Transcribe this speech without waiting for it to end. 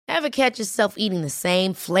Ever catch yourself eating the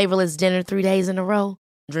same flavorless dinner 3 days in a row?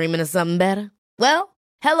 Dreaming of something better? Well,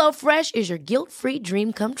 HelloFresh is your guilt-free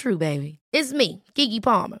dream come true, baby. It's me, Keke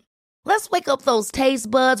Palmer. Let's wake up those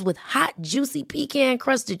taste buds with hot, juicy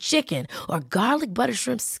pecan-crusted chicken or garlic butter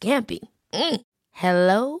shrimp scampi.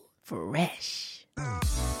 Hello Fresh.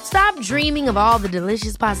 Stop dreaming of all the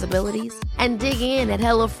delicious possibilities and dig in at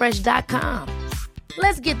HelloFresh.com.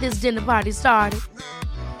 Let's get this dinner party started.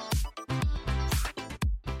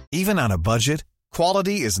 Even on a budget,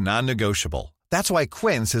 quality is non-negotiable. That's why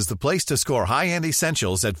Quince is the place to score high-end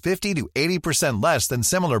essentials at 50 to 80% less than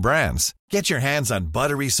similar brands. Get your hands on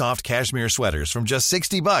buttery soft cashmere sweaters from just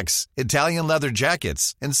 $60, Italian leather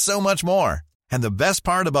jackets, and so much more. And the best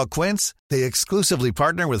part about Quince, they exclusively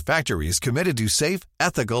partner with factories committed to safe,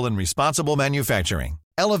 ethical, and responsible manufacturing.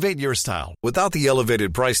 Elevate your style without the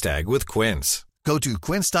elevated price tag with Quince. Go to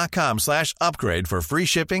quince.com/upgrade for free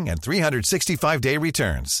shipping and 365-day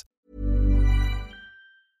returns.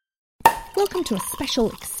 Welcome to a special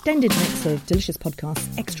extended mix of delicious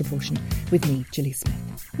podcasts, Extra Portion, with me, Gilly Smith.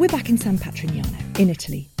 We're back in San Patrignano, in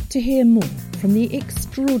Italy, to hear more from the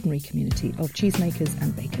extraordinary community of cheesemakers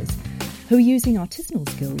and bakers who are using artisanal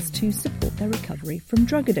skills to support their recovery from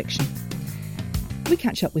drug addiction. We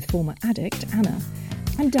catch up with former addict Anna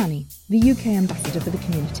and Danny, the UK ambassador for the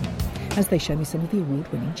community, as they show me some of the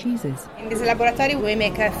award-winning cheeses. In this laboratory we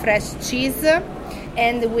make fresh cheese,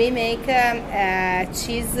 and we make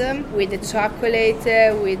cheese with chocolate,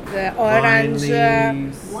 with orange.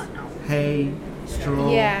 Hay,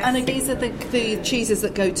 straw. Yes. And these are the cheeses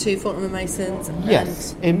that go to Fortnum & Masons?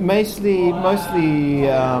 Yes, mostly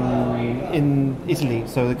in Italy.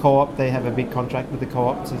 So the co-op, they have a big contract with the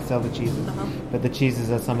co-op to sell the cheeses. But the cheeses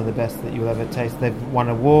are some of the best that you'll ever taste. They've won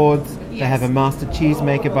awards. Yes. They have a master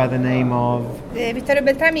cheesemaker by the name of... Vittorio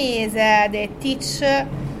Beltrami is the teacher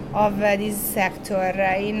of this sector.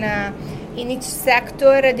 In each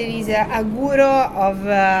sector there is a guru of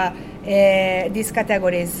these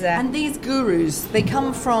categories. And these gurus, they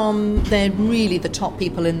come from, they're really the top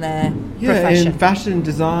people in their profession. In fashion,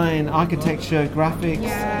 design, architecture, graphics,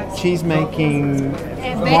 cheese making,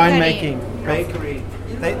 wine making, bakery.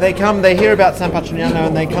 They come, they hear about San Patrignano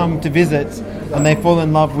and they come to visit and they fall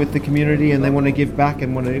in love with the community and they want to give back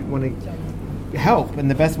and want to help, and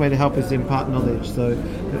the best way to help is to impart knowledge. So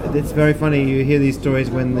it's very funny, you hear these stories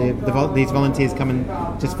when these volunteers come in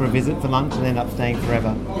just for a visit for lunch and end up staying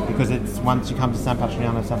forever, because it's once you come to San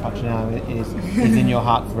Patrignano is in your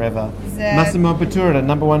heart forever. Massimo Bottura, the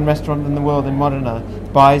number one restaurant in the world in Modena,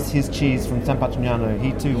 buys his cheese from San Patrignano.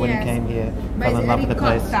 He too, when he came here, fell in love with the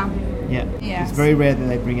place. Yeah, yes. It's very rare that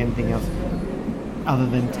they bring anything else other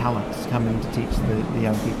than talent coming to teach the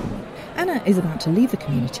young people. Anna is about to leave the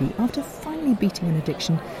community after finally beating an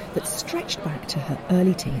addiction that stretched back to her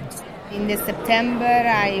early teens. In this September,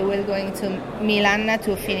 I will going to Milan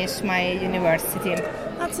to finish my university.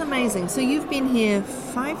 That's amazing. So you've been here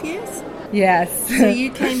 5 years? Yes. So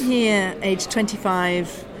you came here aged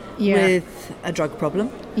 25 with a drug problem?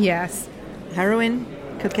 Yes. Heroin?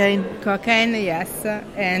 Cocaine? Cocaine, yes,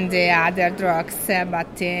 and other drugs,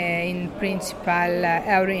 but in principle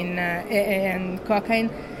heroin and cocaine.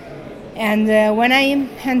 And when I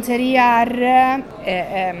entered here,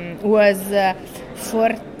 was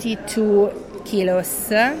 42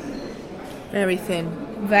 kilos. Very thin.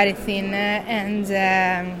 Very thin. And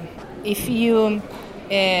if you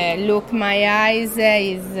look my eyes,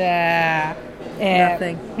 is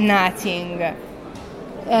nothing.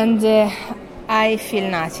 And I feel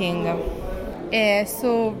nothing.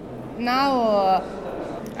 So now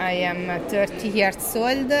I am 30 years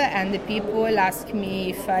old, and the people ask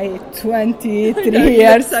me if I'm 23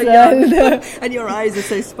 years so old. And your eyes are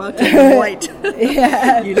so sparkling and white.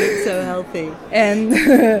 Yeah. You look so healthy. And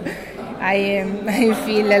I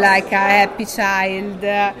feel like a happy child,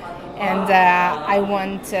 and I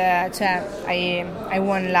want to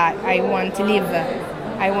live.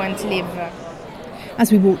 As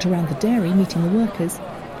we walked around the dairy meeting the workers,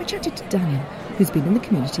 I chatted to Daniel, who's been in the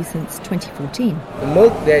community since 2014. The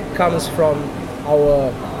milk that comes from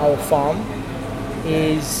our farm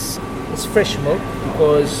is fresh milk,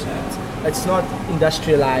 because it's not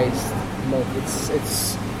industrialized milk. It's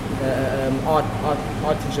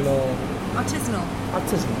artisanal.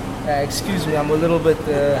 Excuse me, I'm a little bit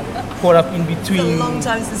caught up in between. It's a long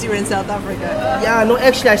time since you were in South Africa. Yeah, no,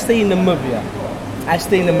 actually I stay in Namibia.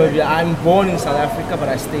 I'm born in South Africa, but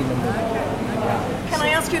I stay in Namibia. Can I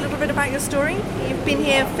ask you a little bit about your story? You've been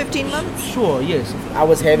here 15 months? Sure, yes. I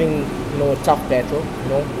was having, a tough battle,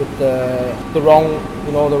 with the wrong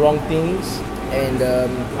things, and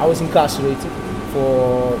I was incarcerated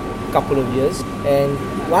for a couple of years. And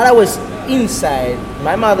while I was inside,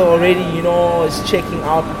 my mother already, is checking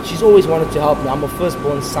out. She's always wanted to help me. I'm a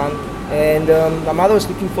firstborn son. And my mother was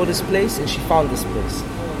looking for this place, and she found this place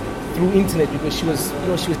through internet because she was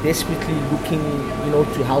desperately looking,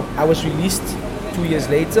 to help. I was released 2 years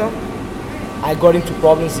later. I got into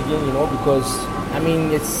problems again, because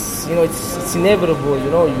it's inevitable,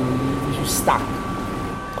 you're stuck.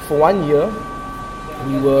 For 1 year,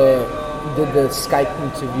 we did the Skype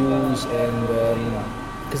interviews, and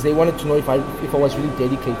because they wanted to know if I was really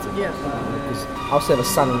dedicated. Yeah. Because I also have a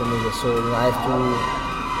son in the middle, so I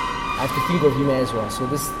have to think of him as well. So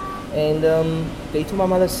they told my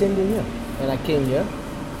mother send him here, and I came here.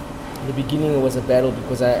 In the beginning, it was a battle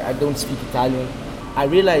because I don't speak Italian. I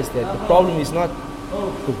realized that the problem is not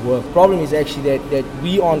the work. The problem is actually that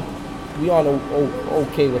we aren't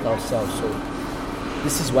okay with ourselves. So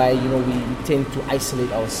this is why we tend to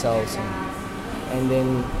isolate ourselves and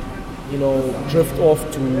then drift off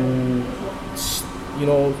to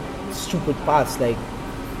stupid paths like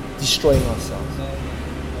destroying ourselves.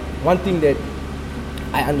 One thing that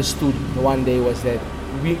I understood the one day was that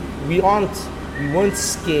we weren't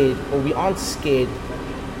scared, or we aren't scared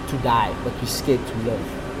to die, but we're scared to live,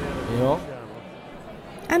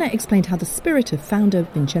 Anna explained how the spirit of founder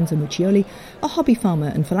Vincenzo Muccioli, a hobby farmer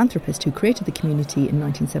and philanthropist who created the community in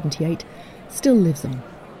 1978, still lives on.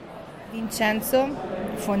 Vincenzo,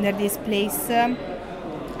 founder this place,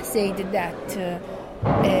 said that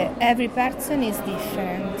every person is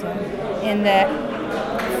different, and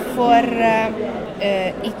for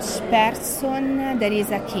each person there is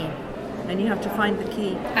a key. And you have to find the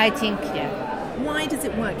key. I think, yeah. Why does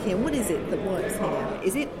it work here? What is it that works here?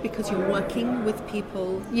 Is it because you're working with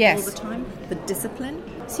people Yes. all the time? The discipline?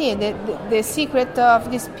 See, the secret of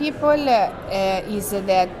these people is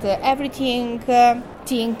that everything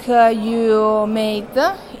you made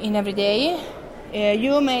in every day,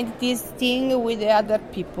 you made this thing with the other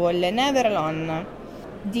people, never alone.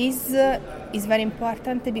 This is very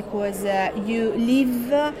important because you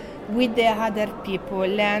live with the other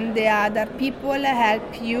people, and the other people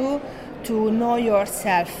help you to know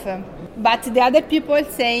yourself. But the other people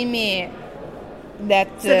say me that...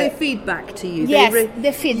 So they feed back to you? Yes,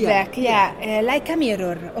 the feedback, yeah. Like a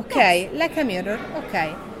mirror, okay. Yes. Like a mirror,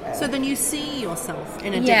 okay. So then you see yourself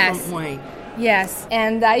in a Yes. different way? Yes,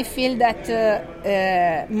 and I feel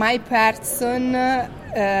that my person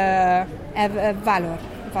have a value.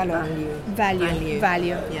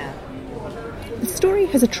 Yeah. The story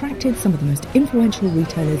has attracted some of the most influential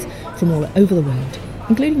retailers from all over the world,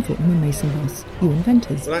 including Fortnum & Mason boss Ewan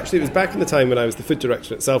Venters. Well, actually, it was back in the time when I was the food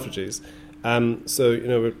director at Selfridges.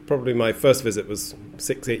 Probably my first visit was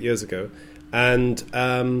 6-8 years ago, and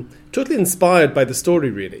totally inspired by the story,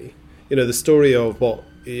 really. The story of what,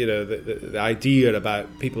 the idea about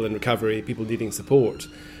people in recovery, people needing support,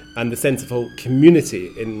 and the sense of whole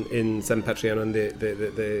community in San Patrignano and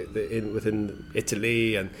within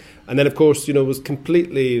Italy, and then of course was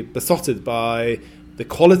completely besotted by the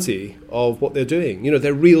quality of what they're doing.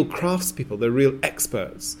 They're real craftspeople, they're real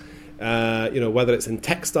experts. Whether it's in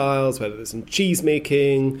textiles, whether it's in cheese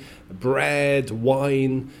making, bread,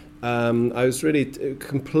 wine. I was really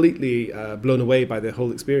completely blown away by the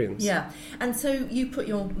whole experience. Yeah, and so you put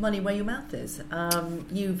your money where your mouth is.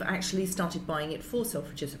 You've actually started buying it for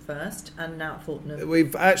Selfridges at first, and now at Fortnum.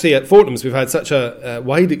 We've actually, at Fortnum's, we've had such a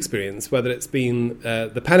wide experience, whether it's been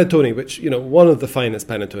the panettone, which, one of the finest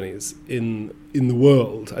panettones in the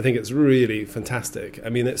world. I think it's really fantastic. I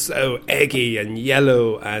mean, it's so eggy and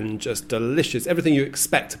yellow and just delicious. Everything you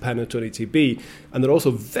expect a panettone to be, and they're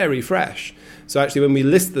also very fresh. So actually, when we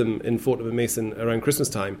list them in Fortnum & Mason around Christmas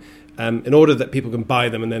time, in order that people can buy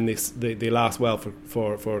them and then they last well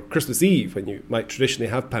for Christmas Eve, when you might traditionally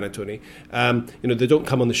have panettone, they don't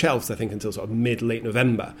come on the shelves, I think, until sort of mid-late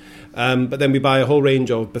November. But then we buy a whole range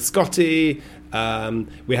of biscotti.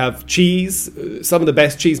 We have cheese, some of the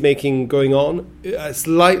best cheese making going on. A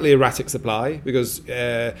slightly erratic supply because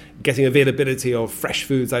getting availability of fresh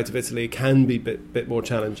foods out of Italy can be a bit more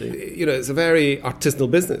challenging. It's a very artisanal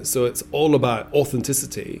business, so it's all about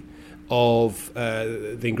authenticity of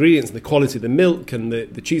the ingredients and the quality of the milk and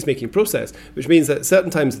the cheese making process, which means that at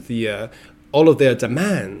certain times of the year, all of their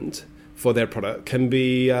demand for their product can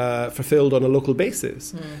be fulfilled on a local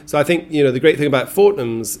basis. So I think the great thing about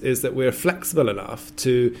Fortnum's is that we're flexible enough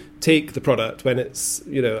to take the product when it's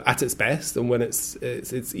at its best and when it's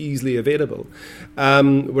easily available.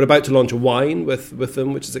 We're about to launch a wine with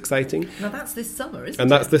them, which is exciting. Now that's this summer, isn't it?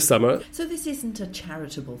 And that's this summer. So this isn't a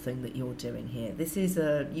charitable thing that you're doing here. This is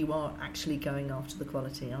you are actually going after the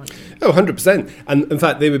quality, aren't you? Oh, 100%. And in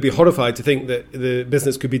fact, they would be horrified to think that the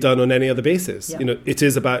business could be done on any other basis. Yeah. It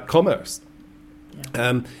is about commerce.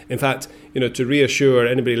 In fact, to reassure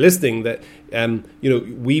anybody listening that,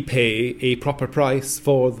 we pay a proper price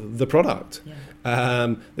for the product. Yeah.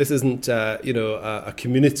 This isn't, a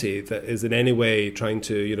community that is in any way trying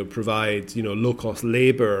to, provide, low-cost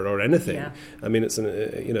labour or anything. Yeah. I mean, it's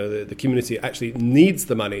the community actually needs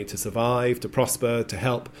the money to survive, to prosper, to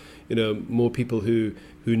help, more people who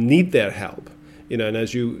need their help. And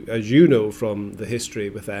as you know from the history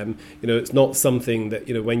with them, it's not something that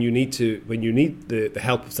when you need the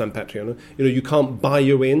help of San Patrignano, you can't buy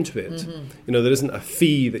your way into it. Mm-hmm. There isn't a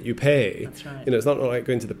fee that you pay. That's right. It's not like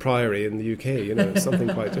going to the Priory in the UK. It's something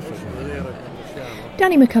quite different.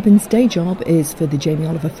 Danny McCubbin's day job is for the Jamie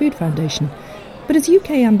Oliver Food Foundation, but as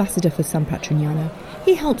UK ambassador for San Patrignano,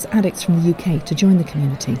 he helps addicts from the UK to join the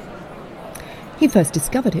community. He first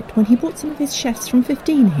discovered it when he brought some of his chefs from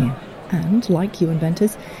 15 here. And, like Ewan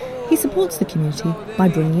Venters, he supports the community by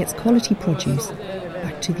bringing its quality produce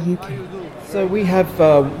back to the UK. So we have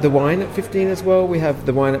the wine at 15 as well. We have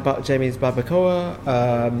the wine at Jamie's Barbacoa.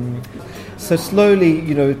 So slowly,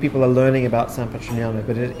 people are learning about San Patrignano,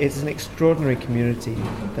 but it's an extraordinary community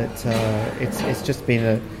that it's just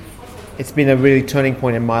been it's been a really turning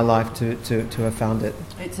point in my life to have found it.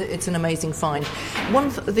 It's an amazing find. One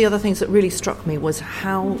of the other things that really struck me was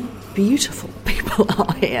how beautiful people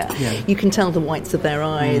are here. Yeah. You can tell the whites of their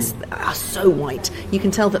eyes are so white. You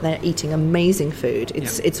can tell that they're eating amazing food.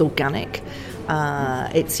 It's organic.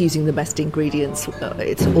 It's using the best ingredients.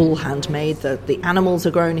 It's all handmade. The animals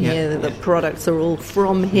are grown here. The products are all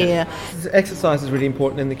from here. Exercise is really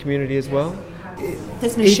important in the community as well.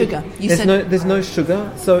 There's no sugar. There's no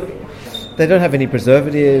sugar. So they don't have any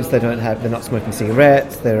preservatives. They're not smoking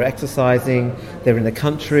cigarettes. They're exercising. They're in the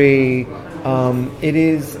country.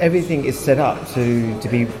 Everything is set up to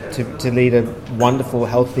lead a wonderful,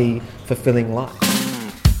 healthy, fulfilling life.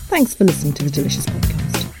 Thanks for listening to the Delicious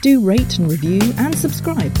Podcast. Do rate and review and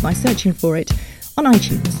subscribe by searching for it on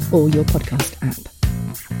iTunes or your podcast app.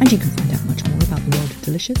 And you can find out much more about the world of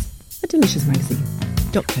delicious at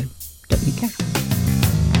deliciousmagazine.co.uk.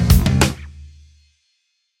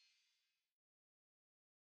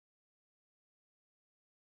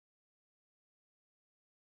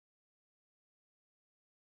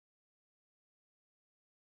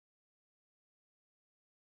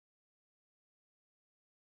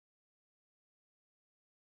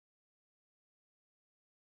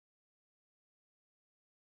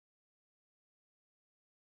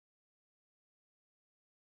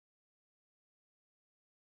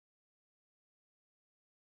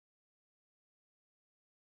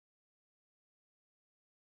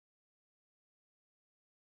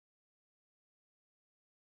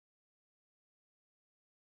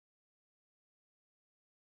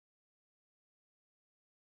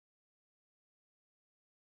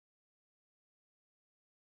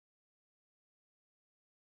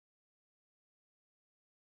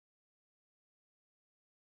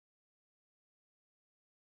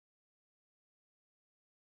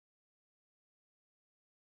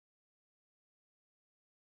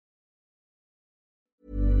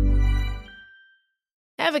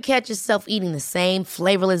 Ever catch yourself eating the same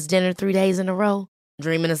flavorless dinner 3 days in a row?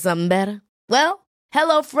 Dreaming of something better? Well,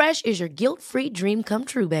 HelloFresh is your guilt-free dream come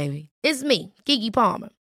true, baby. It's me, Keke Palmer.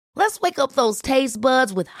 Let's wake up those taste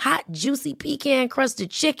buds with hot, juicy pecan-crusted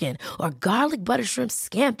chicken or garlic butter shrimp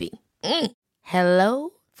scampi.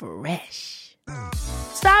 Hello Fresh.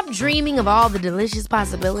 Stop dreaming of all the delicious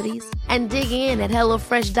possibilities and dig in at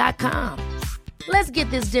HelloFresh.com. Let's get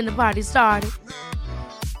this dinner party started.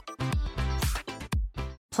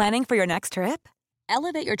 Planning for your next trip?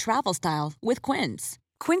 Elevate your travel style with Quince.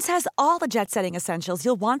 Quince has all the jet-setting essentials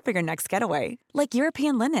you'll want for your next getaway, like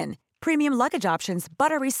European linen, premium luggage options,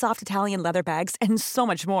 buttery soft Italian leather bags, and so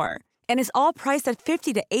much more. And is all priced at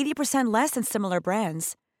 50 to 80% less than similar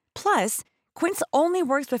brands. Plus, Quince only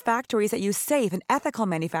works with factories that use safe and ethical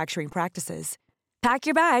manufacturing practices. Pack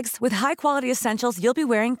your bags with high-quality essentials you'll be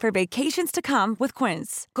wearing for vacations to come with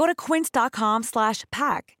Quince. Go to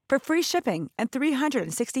quince.com/pack for free shipping and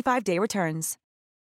 365-day returns.